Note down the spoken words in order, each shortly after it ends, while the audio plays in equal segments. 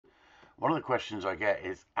One of the questions I get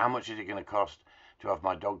is, how much is it going to cost to have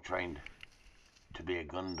my dog trained to be a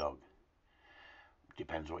gun dog?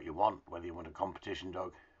 Depends what you want, whether you want a competition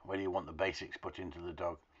dog, whether you want the basics put into the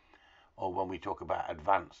dog, or when we talk about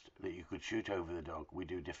advanced, that you could shoot over the dog, we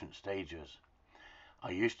do different stages.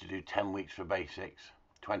 I used to do 10 weeks for basics,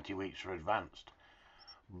 20 weeks for advanced,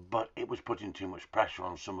 but it was putting too much pressure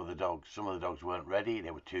on some of the dogs. Some of the dogs weren't ready,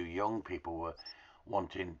 they were too young, people were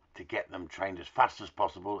wanting to get them trained as fast as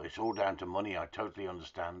possible. It's all down to money, I totally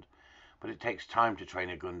understand, but it takes time to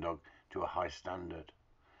train a gun dog to a high standard.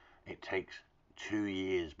 It takes 2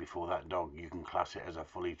 years before that dog you can class it as a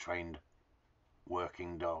fully trained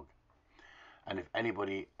working dog. And if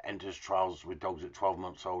anybody enters trials with dogs at 12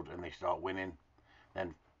 months old and they start winning,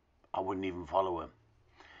 then I wouldn't even follow them,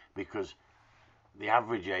 because the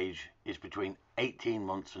average age is between 18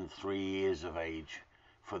 months and 3 years of age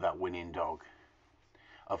for that winning dog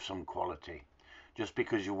of some quality. Just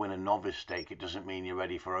because you win a novice stake, it doesn't mean you're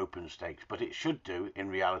ready for open stakes, but it should do in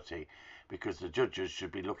reality, because the judges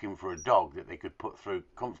should be looking for a dog that they could put through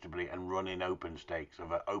comfortably and run in open stakes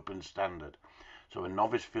of an open standard. So a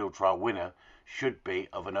novice field trial winner should be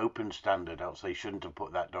of an open standard, else they shouldn't have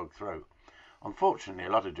put that dog through. Unfortunately,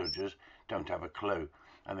 a lot of judges don't have a clue,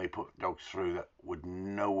 and they put dogs through that would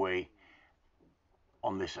no way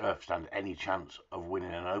on this earth stand any chance of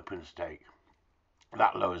winning an open stake.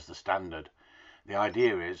 That lowers the standard. The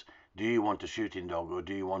idea is, do you want a shooting dog or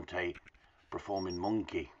do you want a performing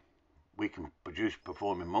monkey? We can produce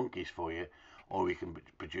performing monkeys for you, or we can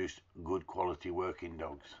produce good quality working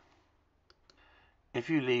dogs. If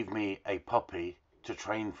you leave me a puppy to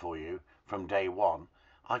train for you from day one,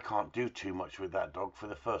 I can't do too much with that dog for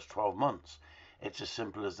the first 12 months. It's as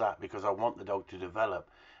simple as that, because I want the dog to develop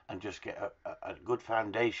and just get a good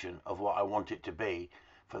foundation of what I want it to be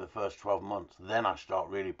for the first 12 months. Then I start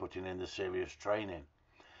really putting in the serious training.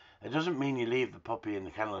 It doesn't mean you leave the puppy in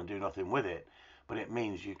the kennel and do nothing with it, but it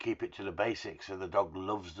means you keep it to the basics, so the dog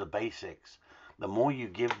loves the basics. The more you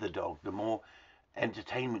give the dog, the more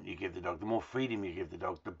entertainment you give the dog, the more freedom you give the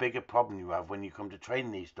dog, the bigger problem you have when you come to train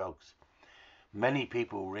these dogs. Many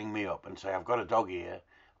people ring me up and say, I've got a dog here,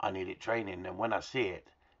 I need it training, and when I see it,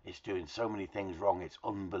 it's doing so many things wrong, it's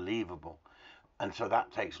unbelievable. And so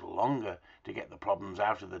that takes longer to get the problems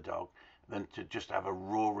out of the dog than to just have a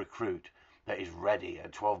raw recruit that is ready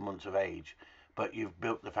at 12 months of age, but you've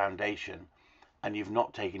built the foundation and you've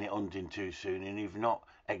not taken it hunting too soon, and you've not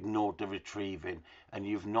ignored the retrieving, and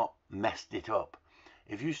you've not messed it up.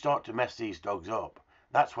 If you start to mess these dogs up,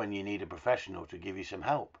 that's when you need a professional to give you some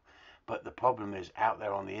help. But the problem is, out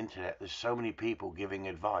there on the internet, there's so many people giving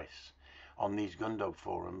advice on these gun dog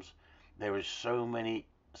forums. There is so many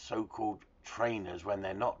so-called trainers when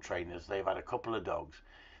they're not trainers. They've had a couple of dogs,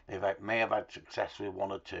 may have had success with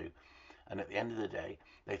one or two, and at the end of the day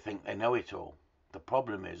they think they know it all. The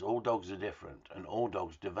problem is, all dogs are different and all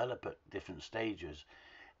dogs develop at different stages,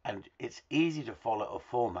 and it's easy to follow a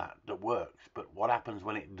format that works, but what happens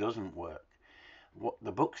when it doesn't work? What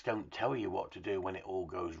the books don't tell you what to do when it all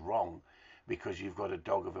goes wrong, because you've got a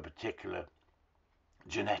dog of a particular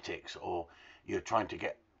genetics, or you're trying to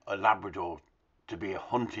get a Labrador to be a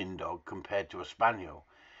hunting dog compared to a Spaniel.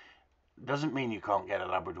 Doesn't mean you can't get a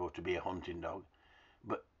Labrador to be a hunting dog,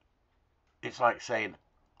 but it's like saying,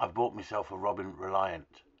 I've bought myself a Robin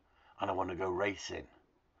Reliant and I want to go racing.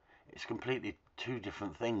 It's completely two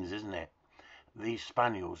different things, isn't it? These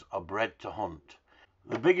Spaniels are bred to hunt.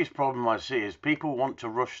 The biggest problem I see is people want to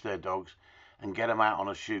rush their dogs and get them out on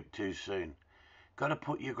a shoot too soon. Got to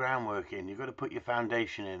put your groundwork in, you've got to put your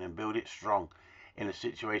foundation in and build it strong in a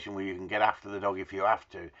situation where you can get after the dog if you have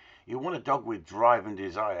to. You want a dog with drive and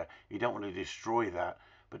desire. You don't want to destroy that,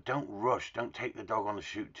 but don't rush. Don't take the dog on the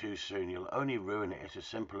shoot too soon. You'll only ruin it. It's as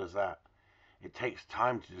simple as that. It takes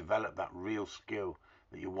time to develop that real skill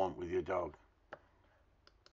that you want with your dog.